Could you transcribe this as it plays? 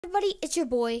Everybody, it's your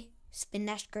boy, Spin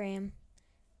Dash Graham.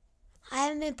 I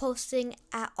haven't been posting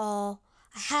at all.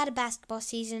 I had a basketball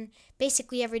season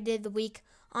basically every day of the week.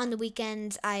 On the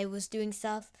weekends, I was doing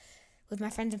stuff with my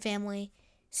friends and family.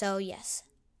 So, yes,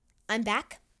 I'm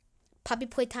back. Puppy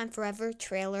Playtime Forever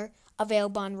trailer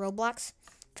available on Roblox,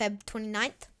 Feb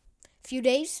 29th. Few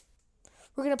days.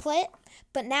 We're going to play it.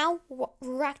 But now, we're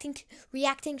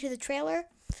reacting to the trailer.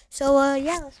 So,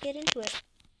 yeah, let's get into it.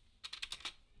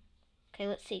 Okay,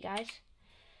 let's see, guys.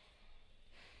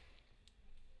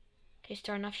 Okay,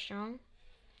 starting off strong.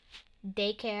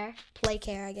 Daycare,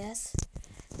 Playcare, I guess.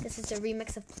 This is a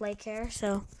remix of Playcare,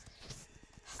 so.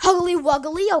 Huggly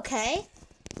Wuggly, okay.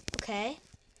 Okay.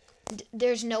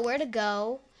 There's nowhere to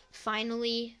go.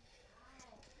 Finally.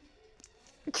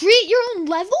 Create your own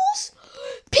levels?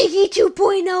 Piggy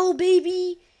 2.0,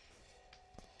 baby.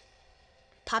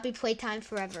 Poppy Playtime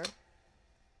Forever.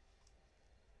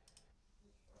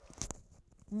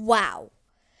 Wow.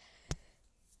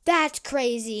 That's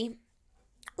crazy.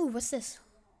 Ooh, what's this?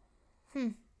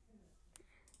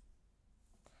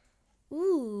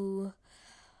 Ooh.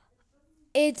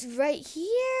 It's right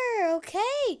here.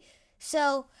 Okay.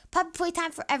 So, Puppy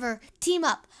Playtime Forever. Team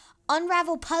up.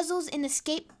 Unravel puzzles and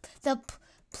escape the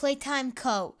Playtime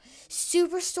Co.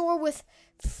 Superstore with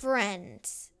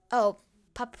friends. Oh,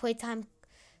 Puppy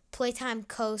Playtime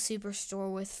Co.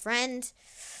 Superstore with friends.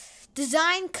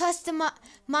 Design custom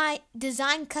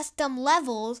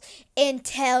levels and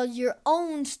tell your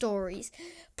own stories.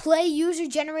 Play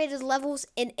user-generated levels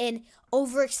in an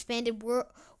overexpanded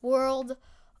world.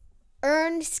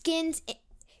 Earn skins,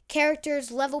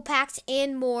 characters, level packs,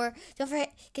 and more. Don't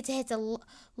forget to hit the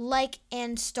like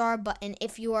and star button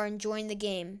if you are enjoying the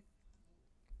game.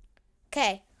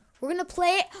 Okay, we're gonna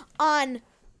play it on.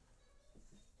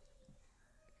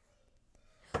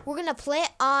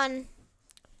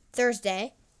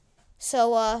 Thursday.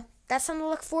 So that's something to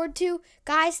look forward to.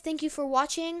 Guys, thank you for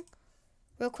watching.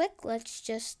 Real quick, let's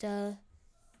just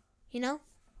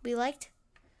be liked.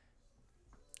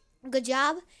 Good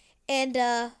job. And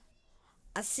I'll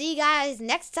see you guys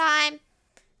next time.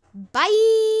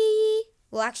 Bye.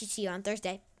 We'll actually see you on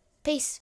Thursday. Peace.